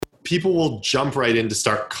people will jump right in to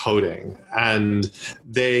start coding, and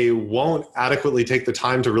they won't adequately take the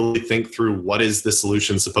time to really think through what is the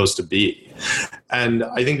solution supposed to be. And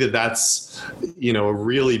I think that that's, a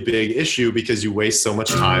really big issue, because you waste so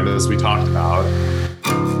much time, as we talked about.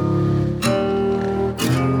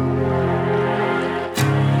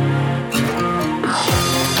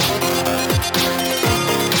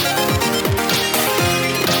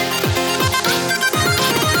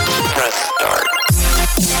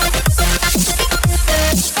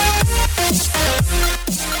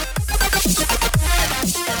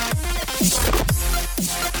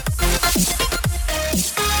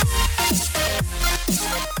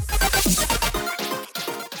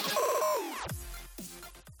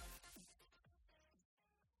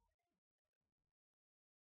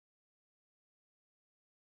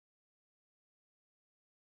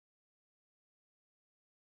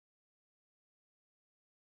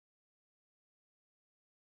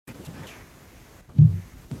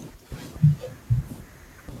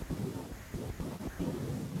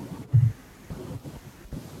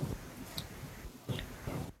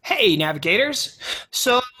 Hey, navigators.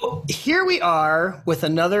 So here we are with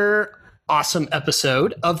another awesome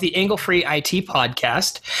episode of the Angle-Free IT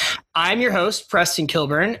podcast. I'm your host, Preston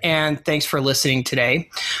Kilburn, and thanks for listening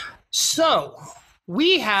today. So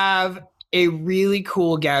we have a really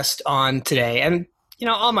cool guest on today, and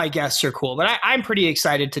all my guests are cool, but I'm pretty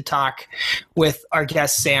excited to talk with our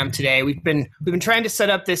guest Sam today. We've been trying to set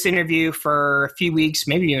up this interview for a few weeks,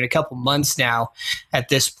 maybe even a couple months now at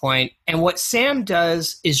this point. And what Sam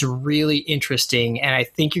does is really interesting, and I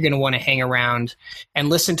think you're going to want to hang around and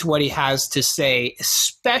listen to what he has to say,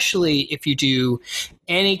 especially if you do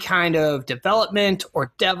any kind of development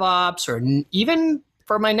or DevOps, or even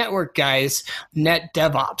for my network guys, net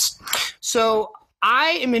DevOps. So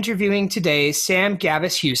I am interviewing today Sam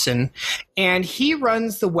Gavis-Hughson, and he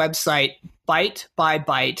runs the website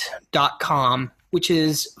bytebybyte.com, which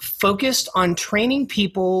is focused on training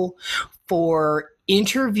people for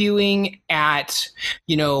interviewing at,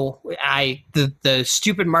 the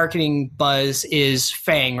stupid marketing buzz is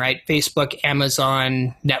FANG, right? Facebook,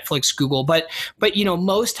 Amazon, Netflix, Google, but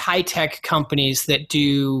most high-tech companies that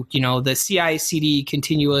do, the CI/CD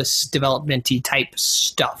continuous development-y type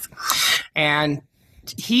stuff. And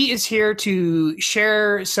he is here to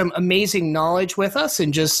share some amazing knowledge with us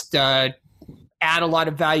and just add a lot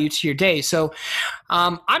of value to your day. So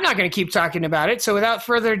I'm not going to keep talking about it. So without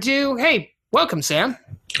further ado, hey, welcome, Sam.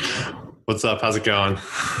 What's up? How's it going?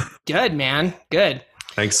 Good, man. Good.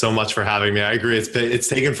 Thanks so much for having me. I agree. It's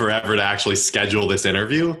taken forever to actually schedule this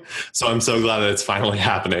interview. So I'm so glad that it's finally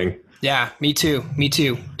happening. Yeah, me too.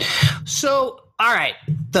 So, all right.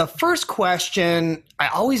 The first question I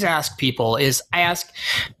always ask people is,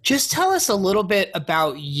 just tell us a little bit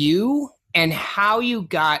about you and how you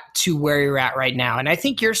got to where you're at right now. And I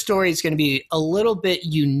think your story is going to be a little bit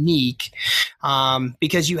unique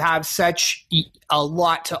because you have such a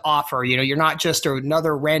lot to offer. You're not just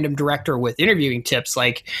another random director with interviewing tips.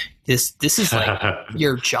 Like this is like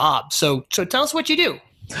your job. So tell us what you do.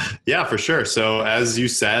 Yeah, for sure. So as you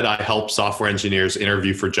said, I help software engineers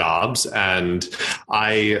interview for jobs, and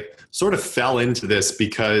I sort of fell into this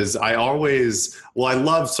because I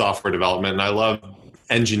love software development and I love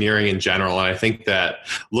engineering in general. And I think that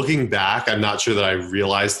looking back, I'm not sure that I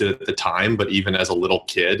realized it at the time, but even as a little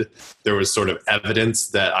kid, there was sort of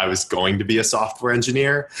evidence that I was going to be a software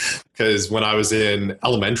engineer. Because when I was in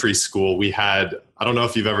elementary school, we had, I don't know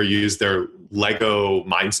if you've ever used their Lego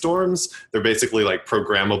Mindstorms. They're basically like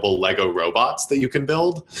programmable Lego robots that you can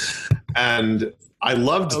build. And I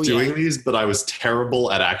loved doing these, but I was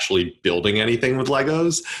terrible at actually building anything with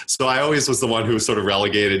Legos. So I always was the one who was sort of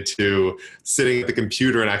relegated to sitting at the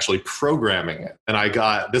computer and actually programming it. And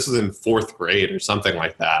this was in 4th grade or something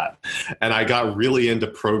like that. And I got really into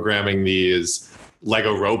programming these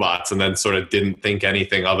Lego robots and then sort of didn't think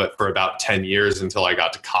anything of it for about 10 years until I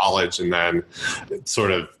got to college. And then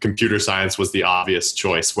sort of computer science was the obvious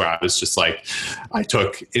choice, where I was just like, I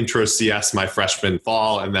took intro CS my freshman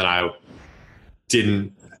fall, and then I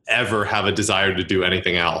didn't ever have a desire to do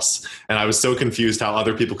anything else. And I was so confused how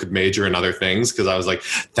other people could major in other things, because I was like,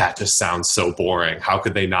 that just sounds so boring. How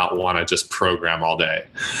could they not want to just program all day?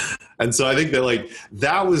 And so I think that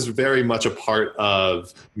that was very much a part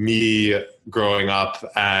of me growing up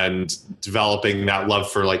and developing that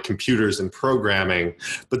love for computers and programming.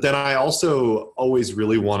 But then I also always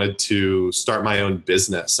really wanted to start my own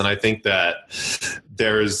business. And I think that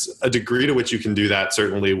there's a degree to which you can do that,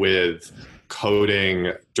 certainly with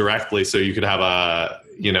coding directly. So you could have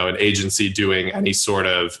an agency doing any sort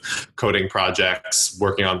of coding projects,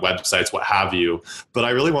 working on websites, what have you. But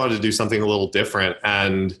I really wanted to do something a little different.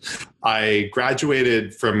 And I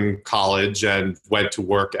graduated from college and went to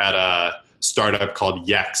work at a startup called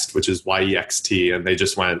Yext, which is YEXT, and they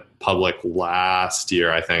just went public last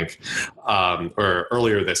year, I think, or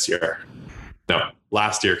earlier this year. No,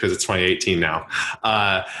 last year, because it's 2018 now.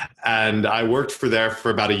 And I worked there for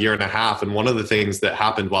about a year and a half. And one of the things that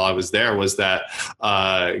happened while I was there was that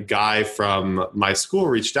a guy from my school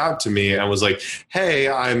reached out to me and was like, hey,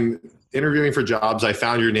 I'm interviewing for jobs. I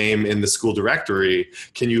found your name in the school directory.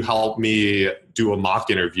 Can you help me do a mock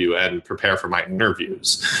interview and prepare for my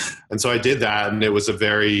interviews? And so I did that, and it was a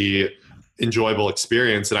very enjoyable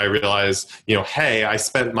experience. And I realized, hey, I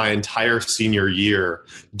spent my entire senior year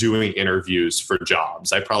doing interviews for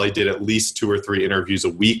jobs. I probably did at least 2 or 3 interviews a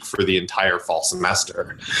week for the entire fall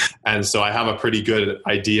semester. And so I have a pretty good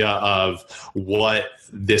idea of what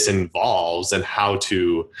this involves and how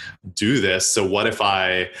to do this. So what if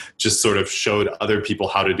I just sort of showed other people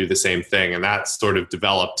how to do the same thing? And that sort of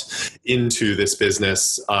developed into this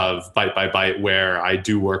business of Byte by Byte, where I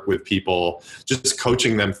do work with people, just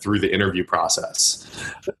coaching them through the interview process.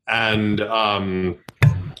 And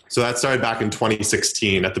so that started back in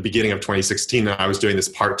 2016. At the beginning of 2016, I was doing this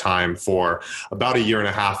part-time for about a year and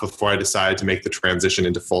a half before I decided to make the transition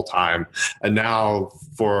into full-time. And now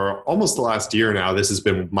for almost the last year now, this has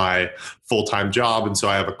been my full-time job. And so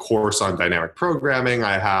I have a course on dynamic programming.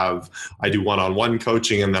 I do one-on-one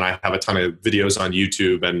coaching, and then I have a ton of videos on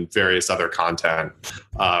YouTube and various other content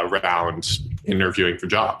around interviewing for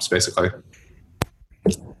jobs, basically.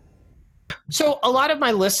 So a lot of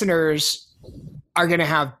my listeners are going to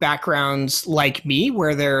have backgrounds like me,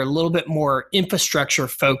 where they're a little bit more infrastructure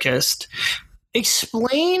focused.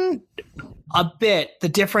 Explain a bit the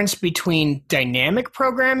difference between dynamic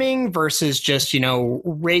programming versus just,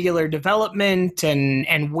 regular development,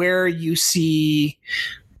 and where you see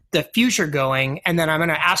the future going. And then I'm going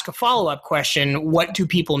to ask a follow-up question. What do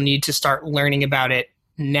people need to start learning about it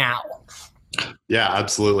now? Yeah,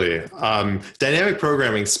 absolutely. Dynamic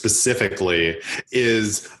programming specifically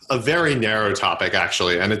is a very narrow topic,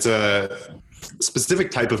 actually, and it's a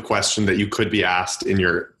specific type of question that you could be asked in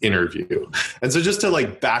your interview. And so just to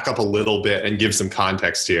back up a little bit and give some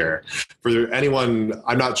context here, for anyone,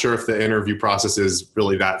 I'm not sure if the interview process is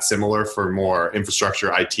really that similar for more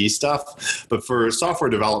infrastructure IT stuff, but for software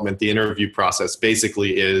development, the interview process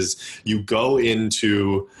basically is you go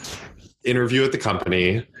into interview at the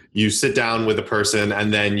company, you sit down with a person,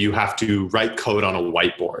 and then you have to write code on a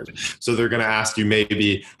whiteboard. So they're going to ask you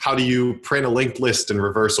maybe, how do you print a linked list in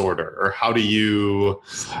reverse order? Or how do you,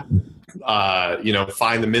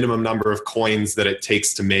 find the minimum number of coins that it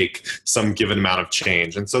takes to make some given amount of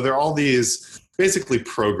change? And so there are all these basically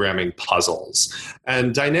programming puzzles.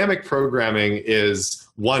 And dynamic programming is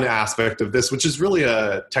one aspect of this, which is really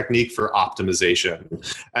a technique for optimization.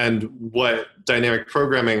 And what dynamic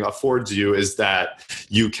programming affords you is that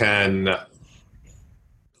you can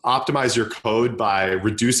optimize your code by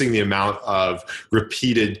reducing the amount of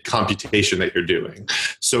repeated computation that you're doing.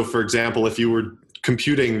 So for example, if you were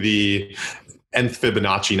computing the nth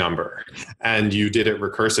Fibonacci number and you did it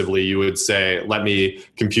recursively, you would say, let me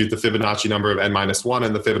compute the Fibonacci number of n-1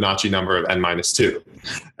 and the Fibonacci number of n-2.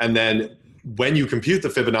 And then when you compute the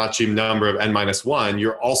Fibonacci number of n-1,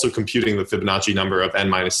 you're also computing the Fibonacci number of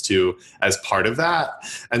n-2 as part of that.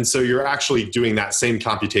 And so you're actually doing that same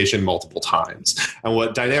computation multiple times. And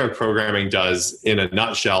what dynamic programming does in a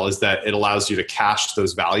nutshell is that it allows you to cache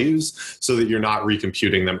those values so that you're not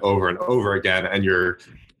recomputing them over and over again, and you're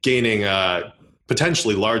gaining a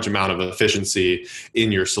potentially large amount of efficiency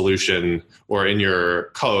in your solution or in your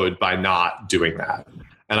code by not doing that.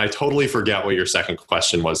 And I totally forget what your second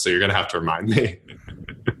question was, so you're going to have to remind me.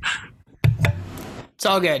 It's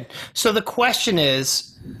all good. So the question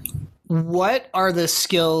is, what are the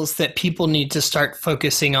skills that people need to start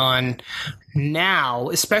focusing on now,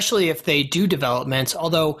 especially if they do development?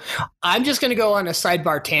 Although I'm just going to go on a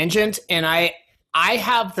sidebar tangent, and I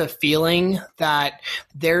have the feeling that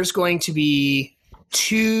there's going to be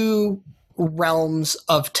two realms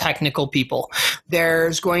of technical people.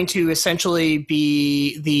 There's going to essentially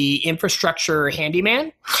be the infrastructure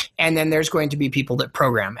handyman, and then there's going to be people that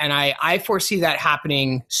program. And I foresee that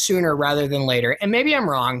happening sooner rather than later. And maybe I'm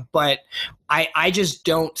wrong, but I just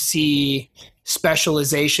don't see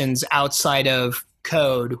specializations outside of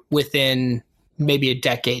code within maybe a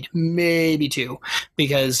decade, maybe 2,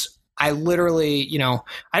 because I literally,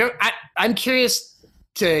 I'm curious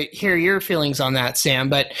to hear your feelings on that, Sam,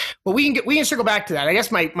 but we can circle back to that. I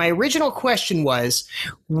guess my original question was,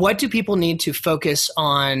 what do people need to focus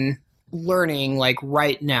on learning like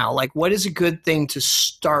right now? Like, what is a good thing to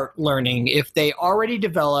start learning if they already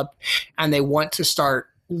develop and they want to start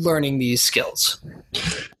learning these skills?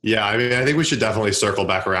 Yeah, I mean, I think we should definitely circle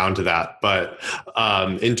back around to that. But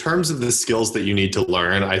in terms of the skills that you need to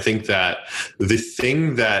learn, I think that the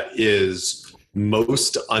thing that is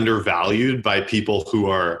most undervalued by people who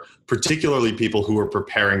are, particularly people who are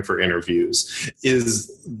preparing for interviews, is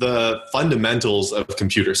the fundamentals of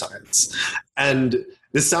computer science. And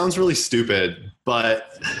this sounds really stupid,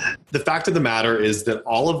 but the fact of the matter is that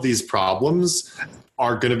all of these problems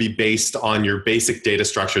are going to be based on your basic data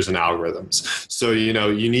structures and algorithms. So,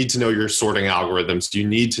 you need to know your sorting algorithms. You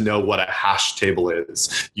need to know what a hash table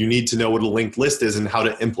is. You need to know what a linked list is and how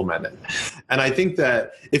to implement it. And I think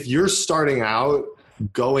that if you're starting out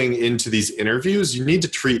going into these interviews, you need to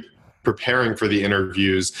treat preparing for the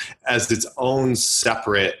interviews as its own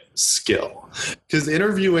separate skill, because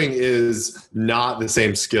interviewing is not the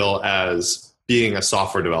same skill as being a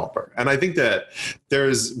software developer. And I think that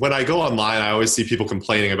when I go online, I always see people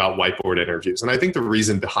complaining about whiteboard interviews. And I think the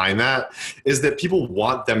reason behind that is that people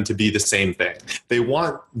want them to be the same thing. They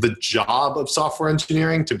want the job of software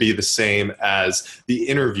engineering to be the same as the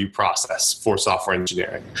interview process for software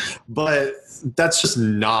engineering. But that's just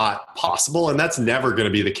not possible. And that's never going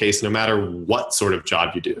to be the case no matter what sort of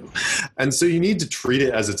job you do. And so you need to treat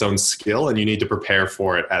it as its own skill and you need to prepare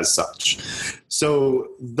for it as such.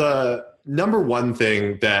 So the number one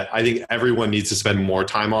thing that I think everyone needs to spend more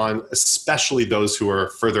time on, especially those who are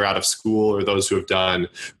further out of school or those who have done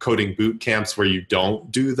coding boot camps where you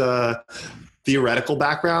don't do the theoretical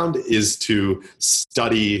background, is to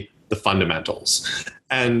study the fundamentals.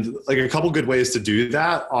 And like a couple good ways to do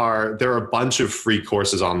that are, there are a bunch of free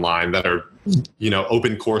courses online that are,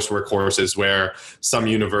 open courseware courses where some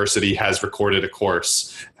university has recorded a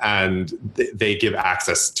course and they give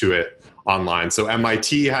access to it online. So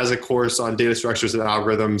MIT has a course on data structures and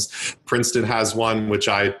algorithms. Princeton has one, which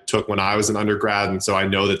I took when I was an undergrad. And so I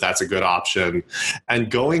know that that's a good option.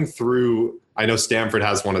 And going through, I know Stanford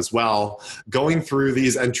has one as well, going through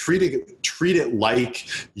these and treat it like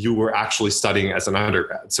you were actually studying as an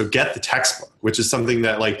undergrad. So get the textbook, which is something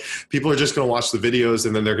that like people are just going to watch the videos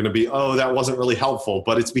and then they're going to be, oh, that wasn't really helpful,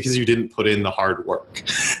 but it's because you didn't put in the hard work.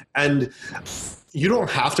 And you don't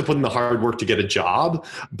have to put in the hard work to get a job,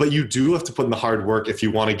 but you do have to put in the hard work if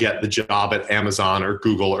you want to get the job at Amazon or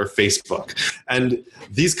Google or Facebook. And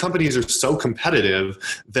these companies are so competitive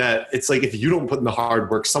that it's like, if you don't put in the hard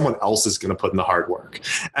work, someone else is going to put in the hard work.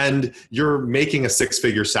 And you're making a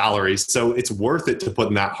six-figure salary, so it's worth it to put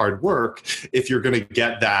in that hard work if you're going to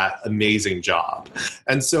get that amazing job.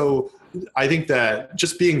 And so I think that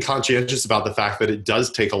just being conscientious about the fact that it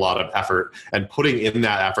does take a lot of effort and putting in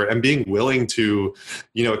that effort and being willing to,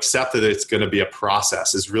 accept that it's going to be a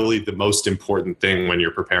process is really the most important thing when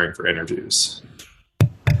you're preparing for interviews.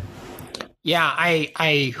 Yeah,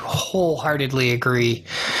 I wholeheartedly agree.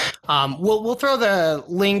 We'll throw the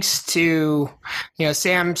links to,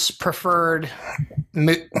 Sam's preferred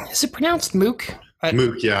MOOC. Is it pronounced MOOC?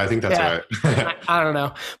 MOOC, yeah, I think that's right. I don't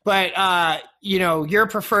know. But, your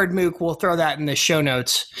preferred MOOC, we'll throw that in the show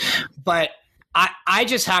notes. But I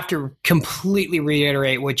just have to completely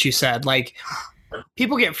reiterate what you said. Like,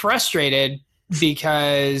 people get frustrated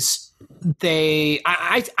because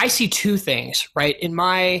I see two things, right? In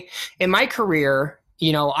my career,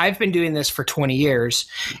 I've been doing this for 20 years,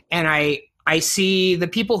 and I see the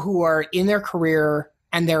people who are in their career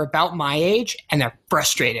and they're about my age and they're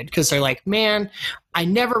frustrated because they're like, man, I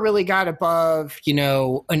never really got above,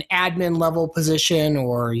 an admin level position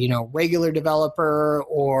or, regular developer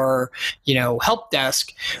or, help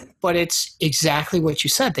desk. But it's exactly what you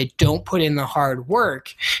said. They don't put in the hard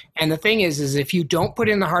work. And the thing is if you don't put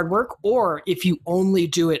in the hard work, or if you only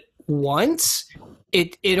do it once,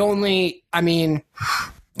 it only,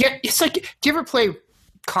 it's like, do you ever play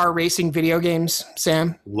car racing video games,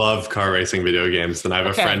 Sam? Love car racing video games, and I have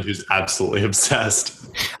a friend who's absolutely obsessed.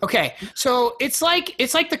 Okay, so it's like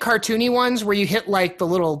the cartoony ones where you hit like the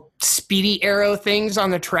little speedy arrow things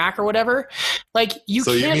on the track or whatever. Like you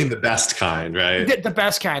mean the best kind, right? The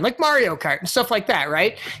best kind, like Mario Kart and stuff like that,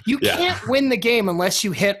 right? You can't win the game unless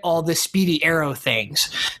you hit all the speedy arrow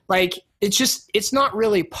things. Like it's not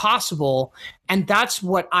really possible. And that's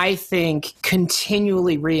what I think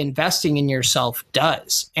continually reinvesting in yourself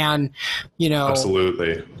does. And,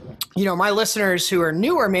 absolutely. My listeners who are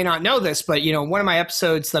newer may not know this, but, one of my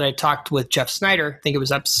episodes that I talked with Jeff Snyder, I think it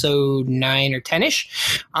was episode 9 or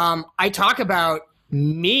 10-ish, I talk about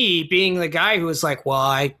me being the guy who was like, well,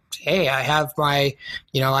 I have my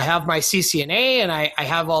CCNA and I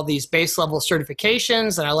have all these base level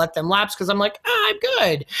certifications and I let them lapse because I'm like, I'm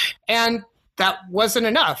good. And that wasn't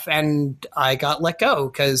enough, and I got let go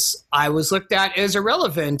because I was looked at as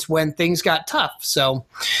irrelevant when things got tough. So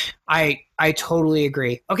I totally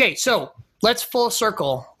agree. Okay, so let's full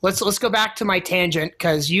circle. Let's go back to my tangent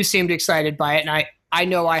because you seemed excited by it, and I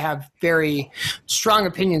know I have very strong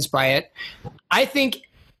opinions by it. I think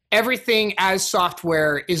everything as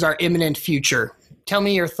software is our imminent future. Tell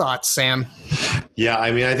me your thoughts, Sam. Yeah,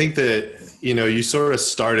 I mean, I think that, you sort of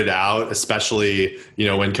started out, especially,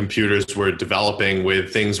 when computers were developing,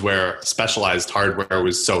 with things where specialized hardware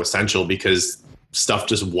was so essential because stuff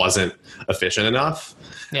just wasn't efficient enough.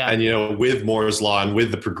 Yeah. And, with Moore's law and with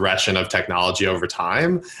the progression of technology over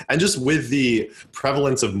time, and just with the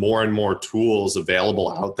prevalence of more and more tools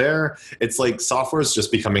available out there, it's like software is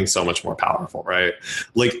just becoming so much more powerful, right?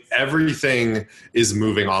 Like everything is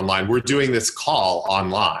moving online. We're doing this call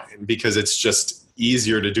online because it's just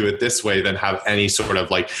easier to do it this way than have any sort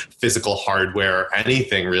of like physical hardware,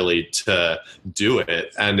 anything really to do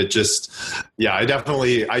it. And it just,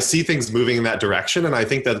 I see things moving in that direction. And I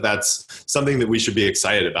think that that's something that we should be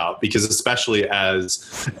excited about, because especially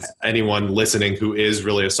as anyone listening who is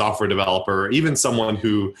really a software developer, or even someone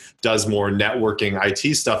who does more networking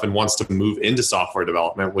IT stuff and wants to move into software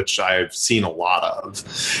development, which I've seen a lot of,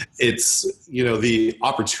 it's, the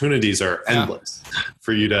opportunities are endless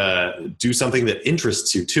for you to do something that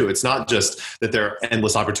interests you too. It's not just that there are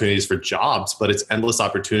endless opportunities for jobs, but it's endless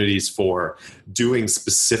opportunities for doing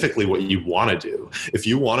specifically what you want to do. If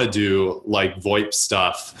you want to do like VoIP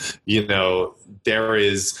stuff, there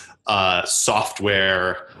is a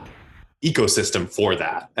software ecosystem for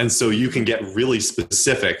that. And so you can get really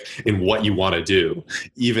specific in what you want to do,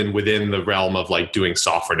 even within the realm of like doing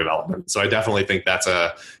software development. So I definitely think that's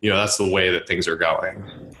that's the way that things are going.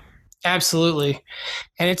 Absolutely.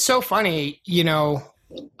 And it's so funny,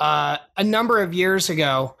 a number of years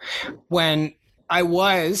ago when I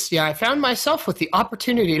found myself with the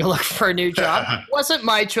opportunity to look for a new job. It wasn't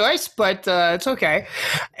my choice, but it's okay.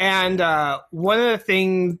 And one of the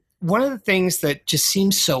things that just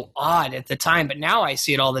seems so odd at the time, but now I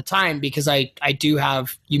see it all the time because I do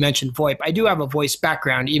have, you mentioned VoIP. I do have a voice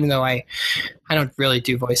background, even though I don't really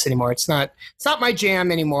do voice anymore. It's not my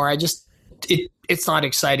jam anymore. It's not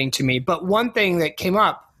exciting to me. But one thing that came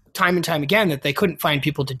up time and time again that they couldn't find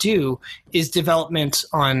people to do is development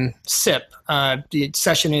on SIP, the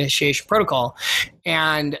Session Initiation Protocol.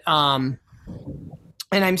 And I'm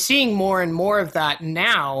seeing more and more of that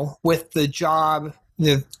now with the job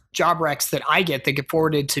recs that I get that get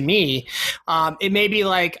forwarded to me. It may be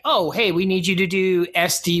like, oh, hey, we need you to do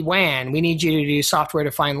SD-WAN. We need you to do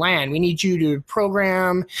software-defined LAN. We need you to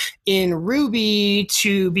program in Ruby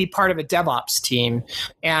to be part of a DevOps team.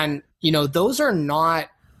 And, those are not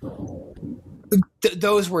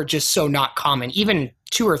those were just so not common, even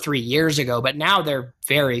 2 or 3 years ago, but now they're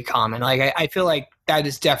very common. Like I feel like that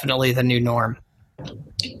is definitely the new norm.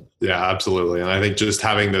 Yeah, absolutely. And I think just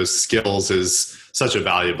having those skills is such a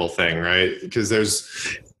valuable thing, right? Because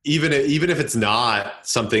there's even if it's not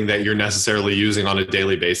something that you're necessarily using on a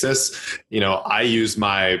daily basis, I use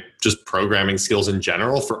my just programming skills in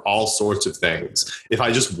general for all sorts of things. If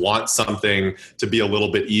I just want something to be a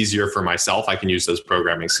little bit easier for myself, I can use those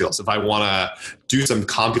programming skills. If I want to do some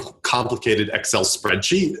complicated Excel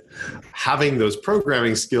spreadsheet, having those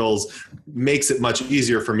programming skills makes it much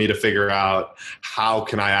easier for me to figure out how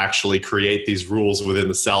can I actually create these rules within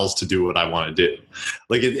the cells to do what I want to do.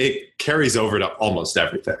 Like it carries over to almost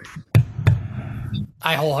everything.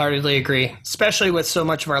 I wholeheartedly agree, especially with so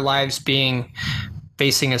much of our lives being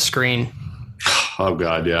facing a screen. Oh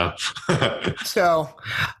God, yeah. So,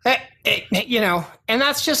 and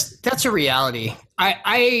that's a reality.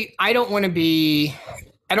 I don't want to be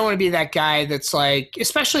that guy that's like,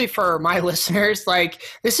 especially for my listeners, like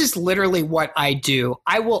this is literally what I do.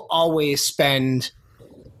 I will always spend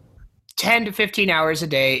 10 to 15 hours a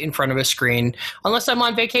day in front of a screen, unless I'm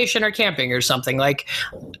on vacation or camping or something. Like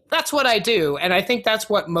that's what I do. And I think that's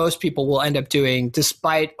what most people will end up doing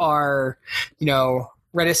despite our,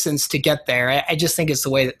 reticence to get there. I just think it's the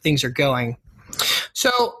way that things are going.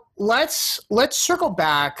 So let's circle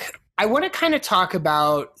back. I want to kind of talk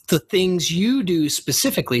about the things you do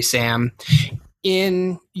specifically, Sam,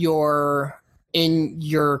 in your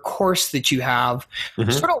course that you have.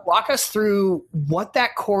 Mm-hmm. Sort of walk us through what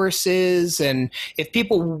that course is, and if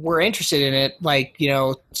people were interested in it, like,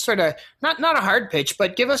 sort of not a hard pitch,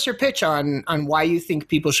 but give us your pitch on why you think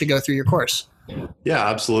people should go through your course. Yeah,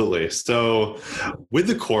 absolutely. So with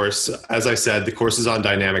the course, as I said, the course is on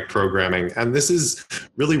dynamic programming, and this is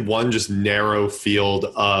really one just narrow field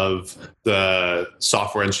of the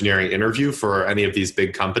software engineering interview for any of these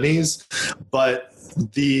big companies. But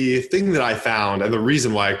the thing that I found, and the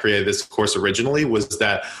reason why I created this course originally, was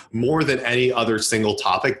that more than any other single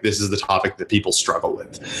topic, this is the topic that people struggle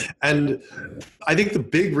with. And I think the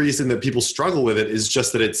big reason that people struggle with it is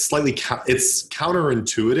just that it's it's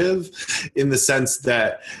counterintuitive, in the sense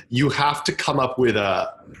that you have to come up with a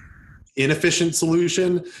inefficient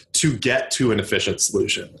solution to get to an efficient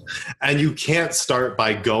solution. And you can't start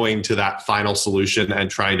by going to that final solution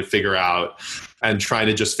and trying to just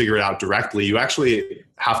figure it out directly. You actually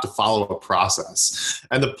have to follow a process.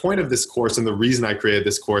 And the point of this course, and the reason I created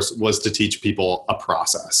this course, was to teach people a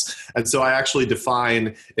process. And so I actually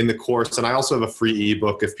define in the course, and I also have a free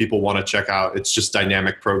ebook if people want to check out. It's just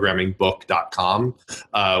dynamicprogrammingbook.com,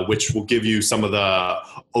 which will give you some of the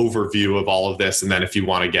overview of all of this. And then if you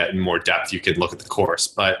want to get in more depth, you can look at the course.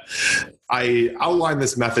 But I outline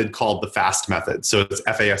this method called the FAST method. So it's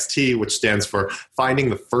FAST, which stands for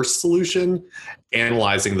finding the first solution,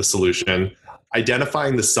 analyzing the solution,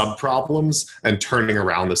 identifying the subproblems, and turning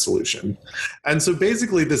around the solution. And so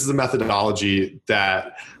basically, this is a methodology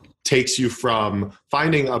that takes you from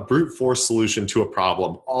finding a brute force solution to a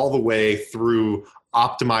problem all the way through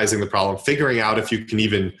optimizing the problem, figuring out if you can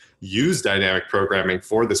even use dynamic programming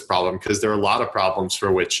for this problem, because there are a lot of problems for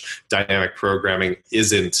which dynamic programming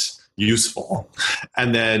isn't useful.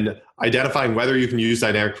 And then identifying whether you can use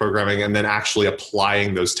dynamic programming, and then actually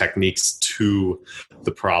applying those techniques to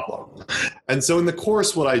the problem. And so in the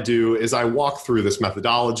course, what I do is I walk through this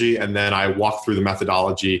methodology, and then I walk through the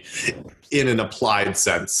methodology in an applied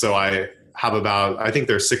sense. So I have I think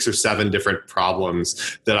there's 6 or 7 different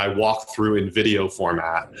problems that I walk through in video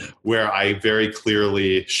format, where I very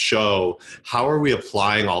clearly show how are we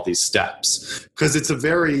applying all these steps. Because it's a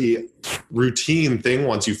very routine thing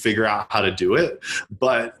once you figure out how to do it.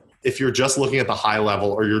 But if you're just looking at the high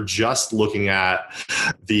level, or you're just looking at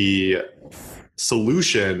the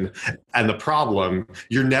solution and the problem,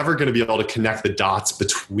 you're never going to be able to connect the dots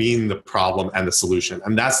between the problem and the solution.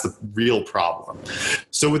 And that's the real problem.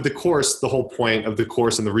 So with the course, the whole point of the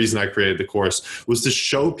course, and the reason I created the course, was to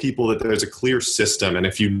show people that there's a clear system. And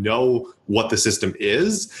if you know what the system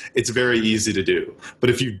is, it's very easy to do. But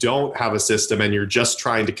if you don't have a system and you're just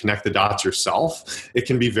trying to connect the dots yourself, it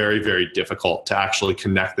can be very, very difficult to actually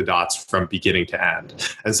connect the dots from beginning to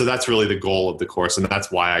end. And so that's really the goal of the course. And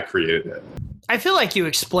that's why I created it. I feel like you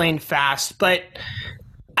explained fast, but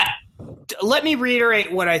let me reiterate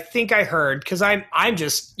what I think I heard, because I'm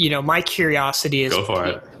just, my curiosity is. Go for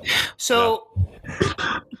it. So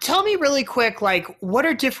tell me really quick, like, what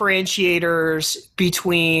are differentiators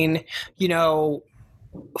between,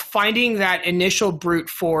 finding that initial brute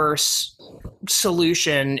force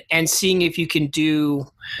solution and seeing if you can do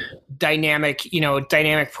dynamic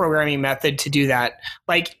programming method to do that?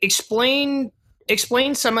 Like, explain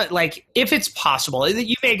some, like, if it's possible.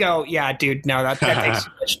 You may go, yeah, dude, no, that takes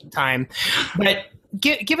too much time. But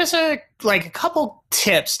give us a couple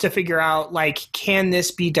tips to figure out, like, can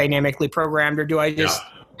this be dynamically programmed, or do I just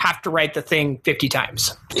have to write the thing 50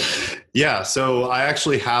 times? Yeah, so I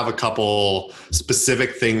actually have a couple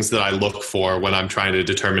specific things that I look for when I'm trying to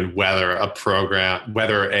determine whether a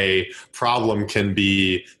problem can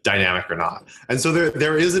be dynamic or not. And so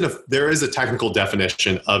there is a technical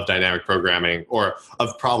definition of dynamic programming, or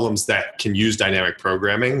of problems that can use dynamic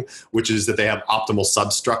programming, which is that they have optimal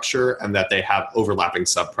substructure and that they have overlapping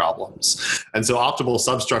subproblems. And so optimal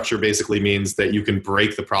substructure basically means that you can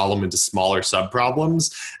break the problem into smaller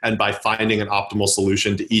subproblems, and by finding an optimal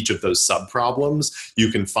solution to each of those subproblems, you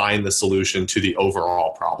can find the solution to the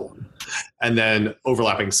overall problem. And then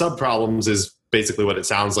overlapping subproblems is basically what it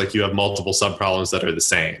sounds like. You have multiple subproblems that are the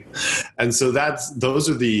same. And so those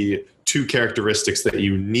are the 2 characteristics that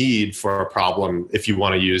you need for a problem if you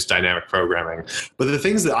want to use dynamic programming. But the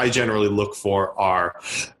things that I generally look for are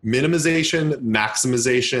minimization,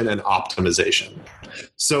 maximization, and optimization.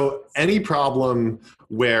 So any problem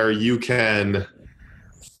where you can,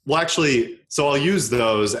 so I'll use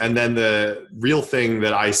those, and then the real thing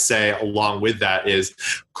that I say along with that is,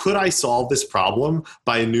 could I solve this problem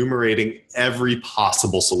by enumerating every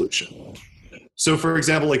possible solution? So for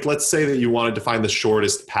example, let's say that you wanted to find the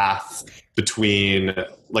shortest path between,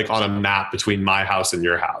 on a map between my house and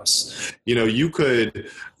your house. You could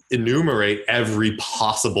enumerate every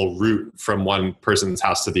possible route from one person's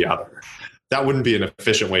house to the other. That wouldn't be an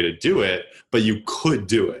efficient way to do it, but you could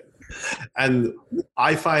do it. And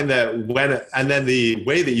I find that then the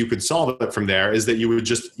way that you could solve it from there is that you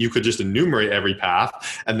could just enumerate every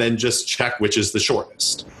path and then just check which is the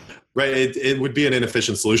shortest. Right? It would be an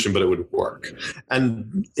inefficient solution, but it would work.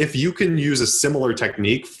 And if you can use a similar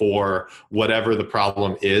technique for whatever the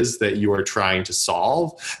problem is that you are trying to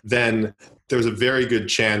solve, then there's a very good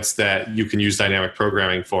chance that you can use dynamic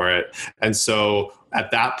programming for it. And so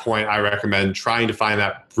at that point, I recommend trying to find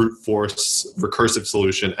that brute force recursive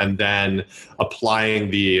solution and then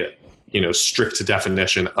applying the strict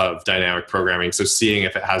definition of dynamic programming. So seeing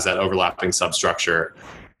if it has that overlapping substructure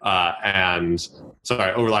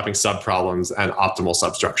overlapping subproblems and optimal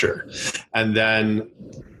substructure. And then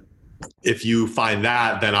if you find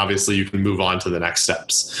that, then obviously you can move on to the next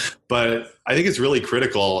steps. But I think it's really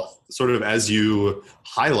critical, sort of as you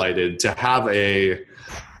highlighted, to have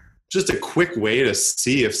just a quick way to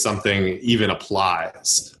see if something even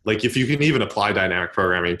applies. Like if you can even apply dynamic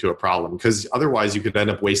programming to a problem, because otherwise you could end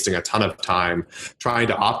up wasting a ton of time trying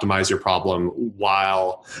to optimize your problem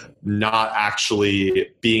while not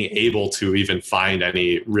actually being able to even find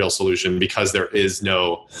any real solution, because there is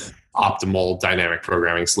no optimal dynamic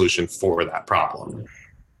programming solution for that problem.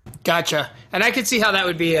 Gotcha. And I could see how that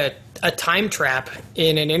would be a time trap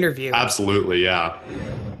in an interview. Absolutely, yeah.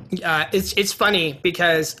 It's funny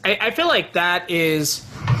because I feel like that is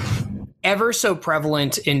ever so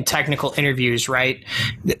prevalent in technical interviews, right?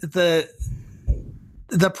 The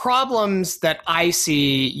problems that I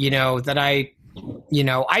see, that I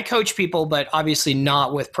coach people, but obviously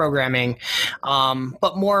not with programming,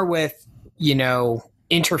 but more with,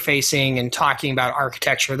 interfacing and talking about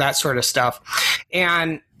architecture, that sort of stuff.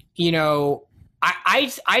 And,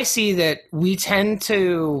 I see that we tend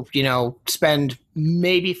to, spend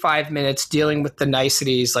maybe 5 minutes dealing with the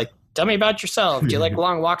niceties, like, tell me about yourself. Do you like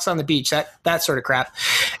long walks on the beach? That sort of crap.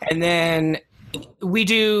 And then we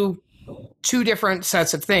do two different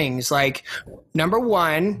sets of things. Like, number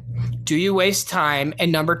one, do you waste time?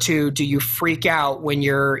 And number two, do you freak out when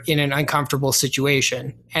you're in an uncomfortable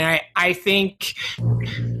situation? And I think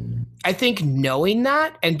knowing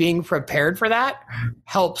that and being prepared for that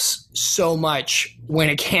helps so much when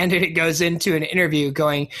a candidate goes into an interview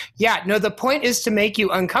going, yeah, no, the point is to make you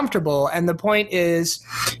uncomfortable. And the point is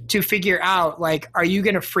to figure out, like, are you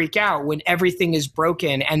going to freak out when everything is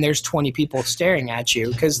broken and there's 20 people staring at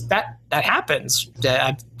you? Because that happens,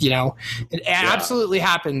 it absolutely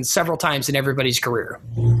happens several times in everybody's career.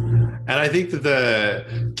 And I think that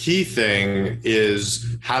the key thing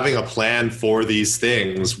is having a plan for these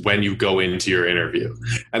things when you go into your interview.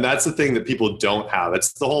 And that's the thing that people don't have.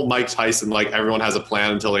 It's the whole Mike Tyson, like, everyone has a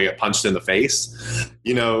plan until they get punched in the face.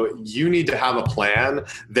 You need to have a plan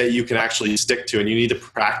that you can actually stick to, and you need to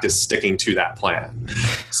practice sticking to that plan.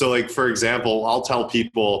 So, like, for example, I'll tell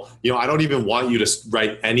people, I don't even want you to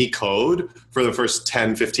write any code for the first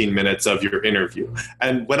 10, 15 minutes of your interview.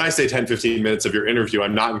 And when I say 10, 15 minutes of your interview,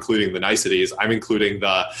 I'm not including the niceties. I'm including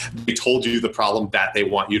they told you the problem that they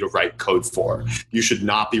want you to write code for. You should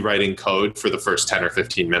not be writing code for the first 10 or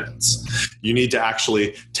 15 minutes. You need to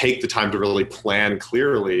actually take the time to really plan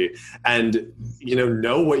clearly and,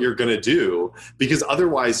 know what you're going to do, because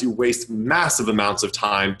otherwise you waste massive amounts of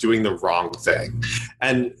time doing the wrong thing.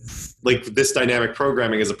 And like, this dynamic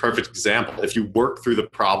programming is a perfect example. If you work through the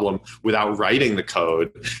problem without writing the code,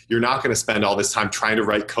 you're not going to spend all this time trying to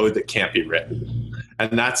write code that can't be written.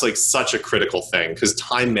 And that's like such a critical thing, because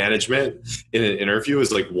time management in an interview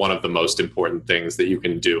is like one of the most important things that you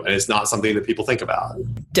can do. And it's not something that people think about.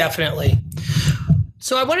 Definitely.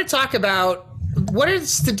 So I want to talk about, what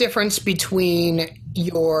is the difference between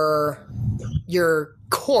your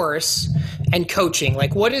course and coaching?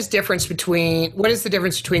 Like, what is the difference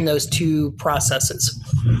between those two processes?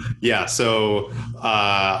 Yeah. So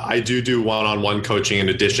I do one-on-one coaching in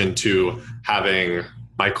addition to having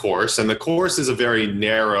my course. And the course is a very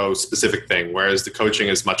narrow, specific thing, whereas the coaching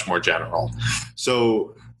is much more general.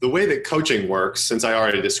 So the way that coaching works, since I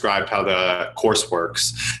already described how the course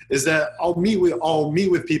works, is that I'll meet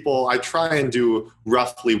with people. I try and do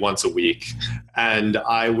roughly once a week, and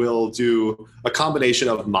I will do a combination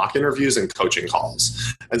of mock interviews and coaching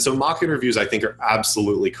calls. And so mock interviews, I think, are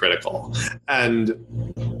absolutely critical. And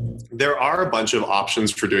there are a bunch of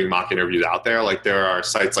options for doing mock interviews out there. Like, there are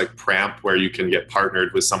sites like Pramp where you can get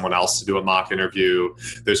partnered with someone else to do a mock interview.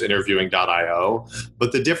 There's interviewing.io.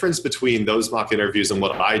 But the difference between those mock interviews and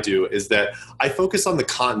what I do is that I focus on the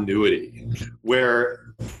continuity, where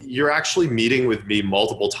you're actually meeting with me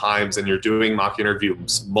multiple times and you're doing mock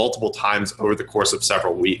interviews multiple times over the course of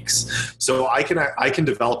several weeks. So I can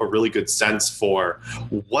develop a really good sense for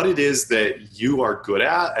what it is that you are good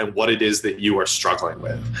at and what it is that you are struggling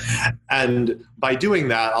with. And by doing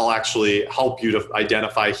that, I'll actually help you to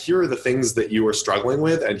identify, here are the things that you are struggling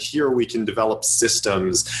with, and here we can develop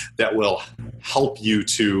systems that will help you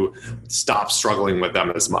to stop struggling with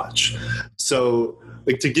them as much. So,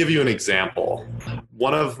 like, to give you an example,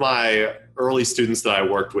 one of my early students that I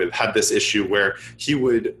worked with had this issue where he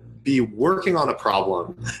would be working on a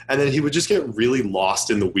problem, and then he would just get really lost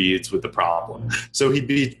in the weeds with the problem. So he'd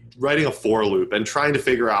be writing a for loop and trying to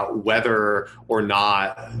figure out whether or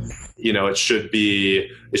not,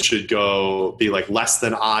 it should go be like less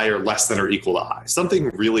than I or less than or equal to I, something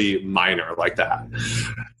really minor like that.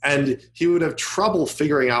 And he would have trouble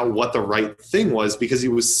figuring out what the right thing was because he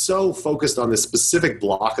was so focused on this specific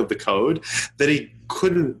block of the code that he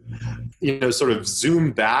couldn't, sort of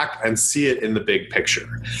zoom back and see it in the big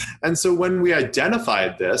picture. And so when we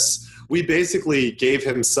identified this, we basically gave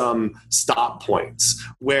him some stop points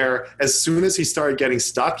where as soon as he started getting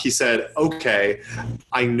stuck, he said, okay,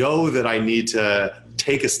 I know that I need to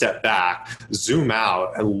take a step back, zoom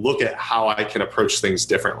out, and look at how I can approach things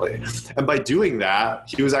differently. And by doing that,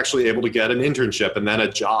 he was actually able to get an internship and then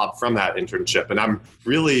a job from that internship. And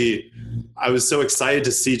I was so excited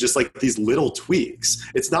to see just like these little tweaks.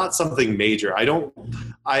 It's not something major.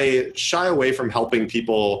 I shy away from helping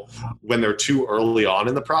people when they're too early on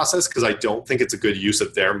in the process because I don't think it's a good use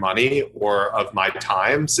of their money or of my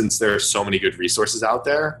time since there are so many good resources out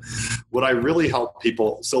there. What I really help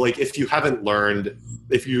people, so like if you haven't learned,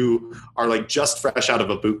 if you are like just fresh out of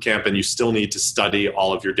a boot camp and you still need to study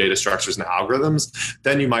all of your data structures and algorithms,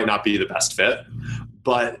 then you might not be the best fit.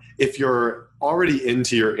 But if you're already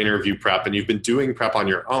into your interview prep and you've been doing prep on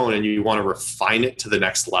your own and you want to refine it to the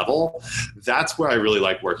next level, that's where I really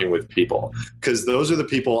like working with people, because those are the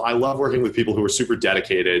people I love working with, people who are super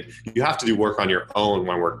dedicated. You have to do work on your own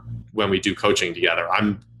when we do coaching together.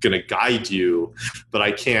 I'm going to guide you, but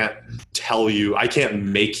I can't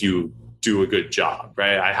make you do a good job,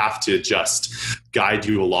 right? I have to just guide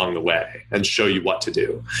you along the way and show you what to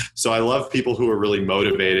do. So I love people who are really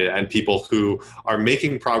motivated and people who are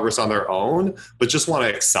making progress on their own, but just want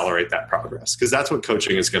to accelerate that progress, because that's what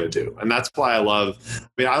coaching is going to do. And that's why I love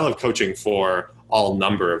coaching for all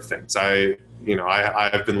number of things. I've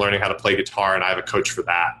been learning how to play guitar and I have a coach for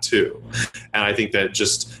that too. And I think that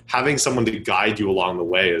just having someone to guide you along the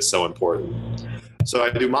way is so important. So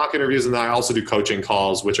I do mock interviews and then I also do coaching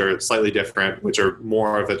calls, which are slightly different, which are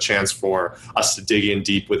more of a chance for us to dig in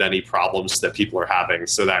deep with any problems that people are having.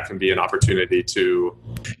 So that can be an opportunity to,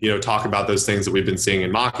 talk about those things that we've been seeing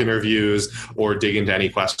in mock interviews or dig into any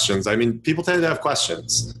questions. I mean, people tend to have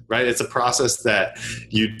questions, right? It's a process that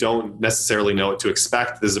you don't necessarily know what to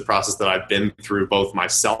expect. This is a process that I've been through both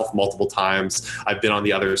myself multiple times. I've been on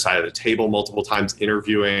the other side of the table multiple times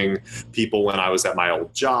interviewing people when I was at my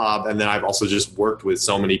old job. And then I've also just worked with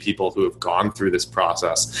so many people who have gone through this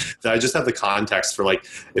process that I just have the context for, like,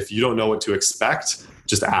 if you don't know what to expect,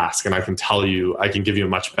 just ask and I can give you a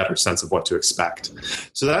much better sense of what to expect.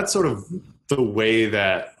 So that's sort of the way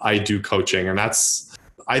that I do coaching. And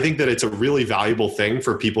I think that it's a really valuable thing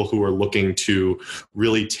for people who are looking to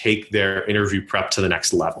really take their interview prep to the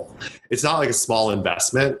next level. It's not like a small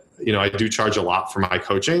investment. I do charge a lot for my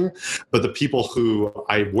coaching, but the people who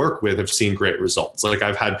I work with have seen great results. Like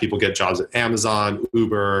I've had people get jobs at Amazon,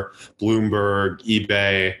 Uber, Bloomberg,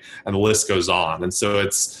 eBay, and the list goes on. And so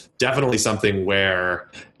it's definitely something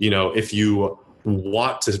where, if you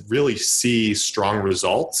want to really see strong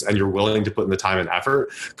results and you're willing to put in the time and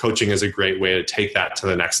effort, coaching is a great way to take that to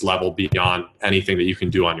the next level beyond anything that you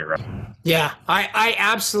can do on your own. Yeah, I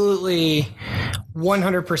absolutely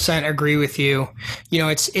 100% agree with you.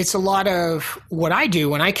 It's a lot of what I do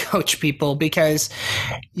when I coach people because,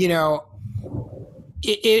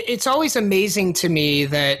 it's always amazing to me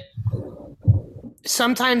that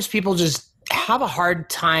sometimes people just have a hard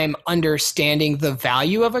time understanding the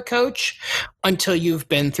value of a coach until you've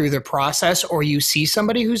been through the process or you see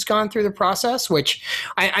somebody who's gone through the process, which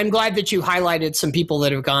I'm glad that you highlighted some people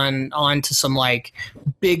that have gone on to some like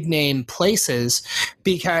big name places,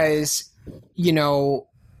 because,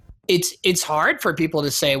 it's hard for people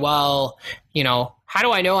to say, well, how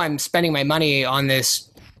do I know I'm spending my money on this?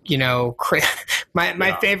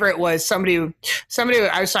 My favorite was somebody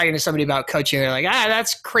I was talking to somebody about coaching. They're like,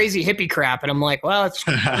 that's crazy hippie crap. And I'm like, well, it's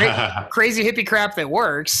crazy hippie crap that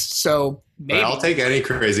works. So maybe I'll take any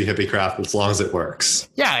crazy hippie crap as long as it works.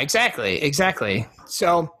 Yeah, exactly.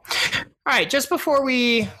 So, all right, just before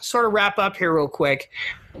we sort of wrap up here real quick,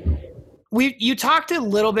 you talked a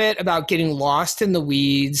little bit about getting lost in the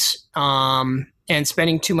weeds, and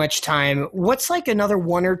spending too much time. What's like another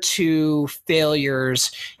one or two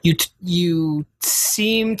failures you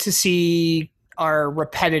seem to see are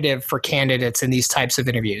repetitive for candidates in these types of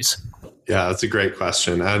interviews? Yeah, that's a great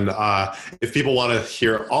question. And if people want to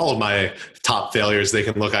hear all of my top failures, they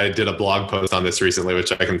can look. I did a blog post on this recently,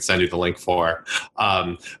 which I can send you the link for.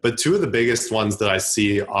 But two of the biggest ones that I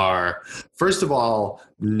see are, first of all,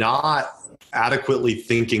 not adequately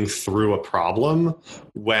thinking through a problem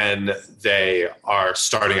when they are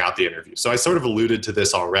starting out the interview. So I sort of alluded to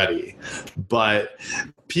this already, but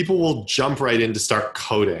people will jump right in to start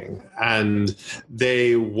coding, and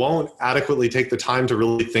they won't adequately take the time to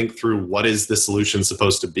really think through what is the solution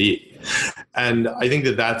supposed to be. And I think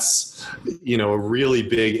that that's, a really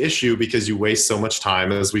big issue, because you waste so much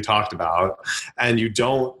time, as we talked about, and you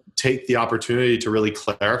don't take the opportunity to really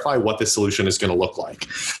clarify what the solution is going to look like.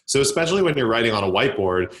 So especially when you're writing on a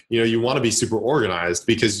whiteboard, you want to be super organized,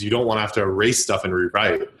 because you don't want to have to erase stuff and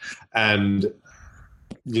rewrite. And,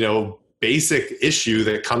 basic issue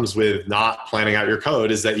that comes with not planning out your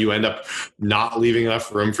code is that you end up not leaving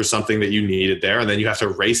enough room for something that you needed there, and then you have to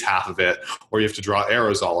erase half of it, or you have to draw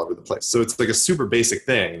arrows all over the place. So it's like a super basic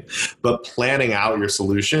thing, but planning out your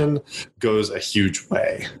solution goes a huge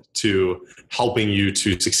way to helping you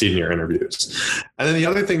to succeed in your interviews. And then the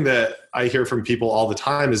other thing that I hear from people all the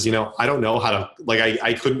time is, I don't know how to,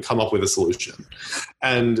 I couldn't come up with a solution.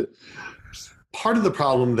 And part of the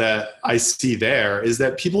problem that I see there is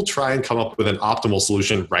that people try and come up with an optimal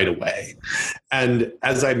solution right away. And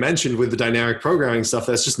as I mentioned with the dynamic programming stuff,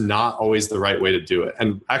 that's just not always the right way to do it.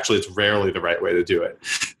 And actually, it's rarely the right way to do it.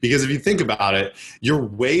 Because if you think about it, you're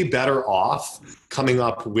way better off coming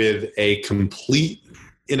up with a complete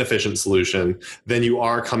inefficient solution than you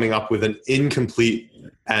are coming up with an incomplete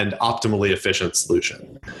and optimally efficient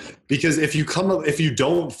solution. Because if you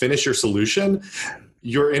don't finish your solution,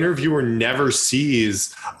 your interviewer never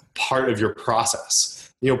sees part of your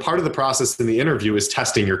process. Part of the process in the interview is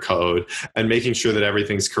testing your code and making sure that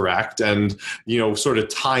everything's correct, and, sort of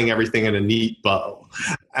tying everything in a neat bow.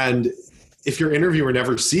 And if your interviewer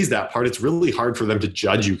never sees that part, it's really hard for them to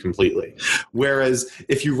judge you completely. Whereas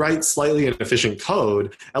if you write slightly inefficient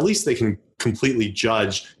code, at least they can completely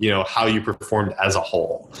judge, how you performed as a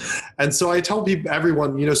whole. And so I tell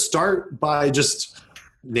everyone, start by just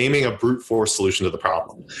naming a brute force solution to the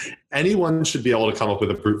problem. Anyone should be able to come up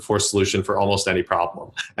with a brute force solution for almost any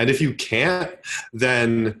problem. And if you can't,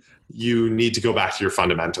 then you need to go back to your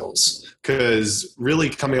fundamentals, because really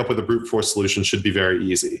coming up with a brute force solution should be very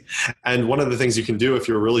easy. And one of the things you can do if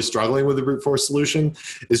you're really struggling with a brute force solution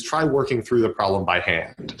is try working through the problem by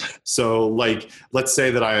hand. So let's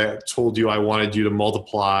say that I told you I wanted you to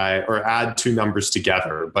multiply or add two numbers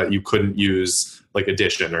together, but you couldn't use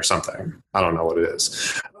addition or something. I don't know what it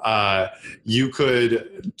is. You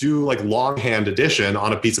could do longhand addition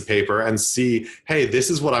on a piece of paper and see, hey, this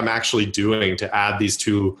is what I'm actually doing to add these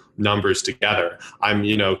two numbers together. I'm,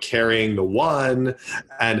 carrying the one,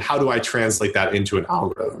 and how do I translate that into an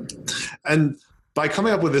algorithm? And by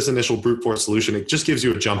coming up with this initial brute force solution, it just gives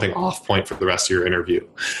you a jumping off point for the rest of your interview.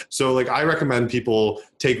 So I recommend people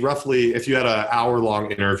take roughly, if you had an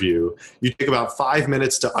hour-long interview, you take about 5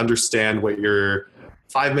 minutes to understand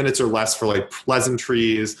 5 minutes or less for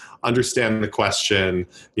pleasantries, understand the question,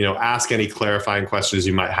 ask any clarifying questions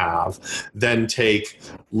you might have. Then take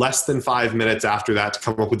less than 5 minutes after that to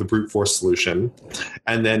come up with a brute force solution,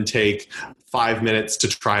 and then take 5 minutes to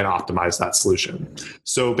try and optimize that solution.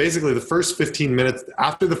 So basically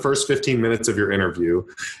after the first 15 minutes of your interview,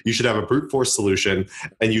 you should have a brute force solution,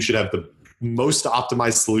 and you should have the most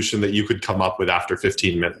optimized solution that you could come up with after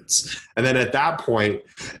 15 minutes. And then at that point,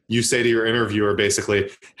 you say to your interviewer basically,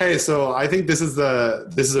 hey, so I think this is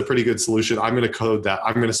a pretty good solution. I'm going to code that.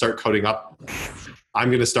 I'm going to start coding that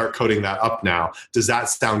up now. Does that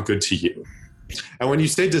sound good to you? And when you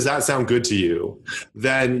say, does that sound good to you?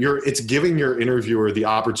 Then it's giving your interviewer the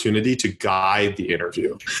opportunity to guide the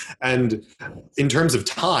interview. And in terms of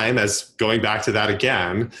time, as going back to that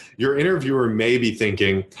again, your interviewer may be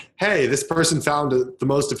thinking, hey, this person found the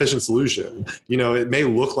most efficient solution. It may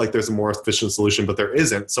look like there's a more efficient solution, but there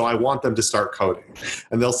isn't. So I want them to start coding.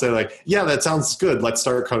 And they'll say yeah, that sounds good. Let's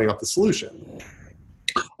start coding up the solution.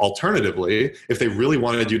 Alternatively, if they really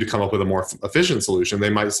wanted you to come up with a more efficient solution, they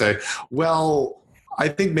might say, well, I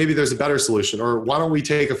think maybe there's a better solution, or why don't we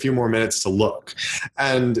take a few more minutes to look?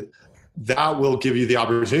 And that will give you the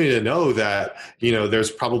opportunity to know that,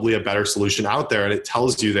 there's probably a better solution out there, and it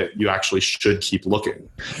tells you that you actually should keep looking.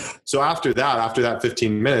 So after that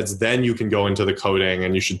 15 minutes, then you can go into the coding,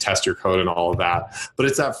 and you should test your code and all of that. But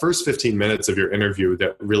it's that first 15 minutes of your interview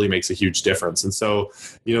that really makes a huge difference. And so,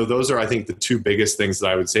 those are, I think, the two biggest things that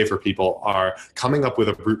I would say for people are coming up with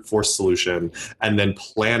a brute force solution and then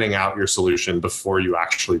planning out your solution before you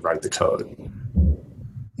actually write the code.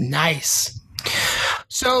 Nice.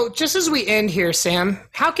 So just as we end here, Sam,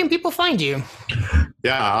 how can people find you?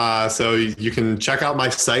 So you can check out my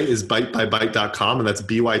site is bytebybyte.com, and that's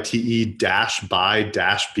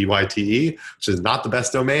byte-by-byte, which is not the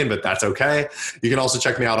best domain, but that's okay. You can also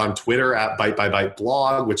check me out on Twitter at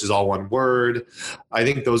bytebybyteblog, which is all one word. I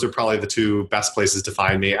think those are probably the two best places to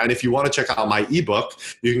find me. And if you want to check out my ebook,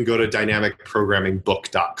 you can go to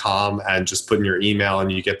dynamicprogrammingbook.com and just put in your email,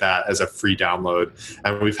 and you get that as a free download.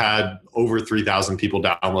 And we've had over 3,000 people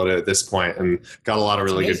download it at this point and got a lot of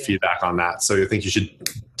really good feedback on that. So I think you should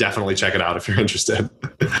definitely check it out if you're interested.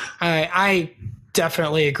 I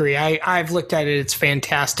definitely agree. I've looked at it. It's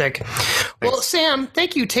fantastic. Thanks. Well, Sam,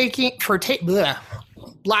 thank you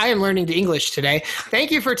I am learning the English today.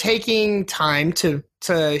 Thank you for taking time to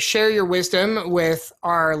share your wisdom with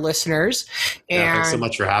our listeners. And thanks so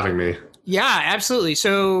much for having me. Yeah, absolutely.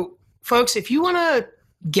 So, folks, if you want to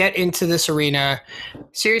get into this arena,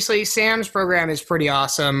 seriously, Sam's program is pretty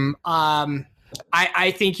awesome.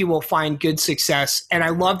 I think you will find good success, and I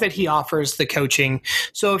love that he offers the coaching.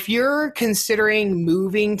 So if you're considering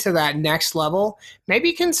moving to that next level,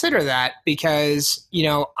 maybe consider that, because,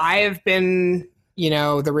 I have been,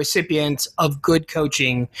 the recipient of good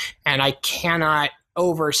coaching, and I cannot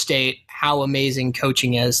overstate how amazing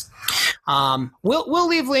coaching is. We'll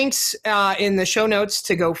leave links in the show notes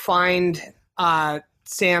to go find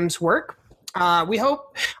Sam's work.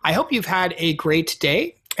 I hope you've had a great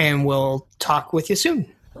day, and we'll talk with you soon.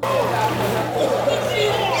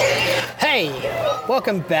 Hey,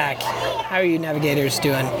 welcome back. How are you navigators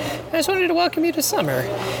doing? I just wanted to welcome you to summer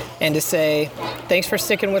and to say thanks for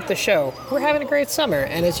sticking with the show. We're having a great summer,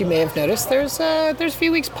 and as you may have noticed, there's a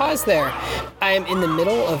few weeks pause there. I am in the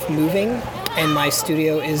middle of moving, and my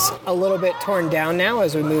studio is a little bit torn down now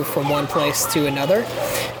as we move from one place to another.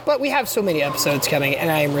 But we have so many episodes coming, and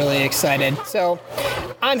I am really excited. So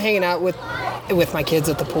I'm hanging out with my kids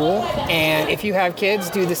at the pool, and if you have kids,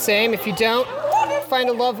 do the same. If you don't, find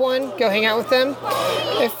a loved one, go hang out with them.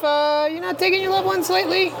 If you're not taking your loved ones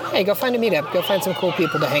lately, hey, go find a meetup. Go find some cool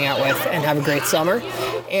people to hang out with and have a great summer.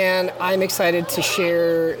 And I'm excited to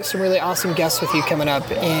share some really awesome guests with you coming up,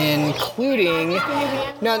 including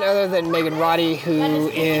none other than Megan Roddy, who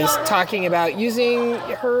is talking about using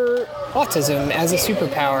her autism as a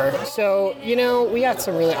superpower. So, we got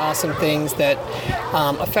some really awesome things that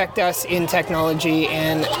affect us in technology,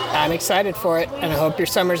 and I'm excited for it, and I hope your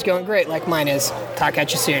summer's going great like mine is. Talk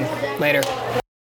at you soon. Later.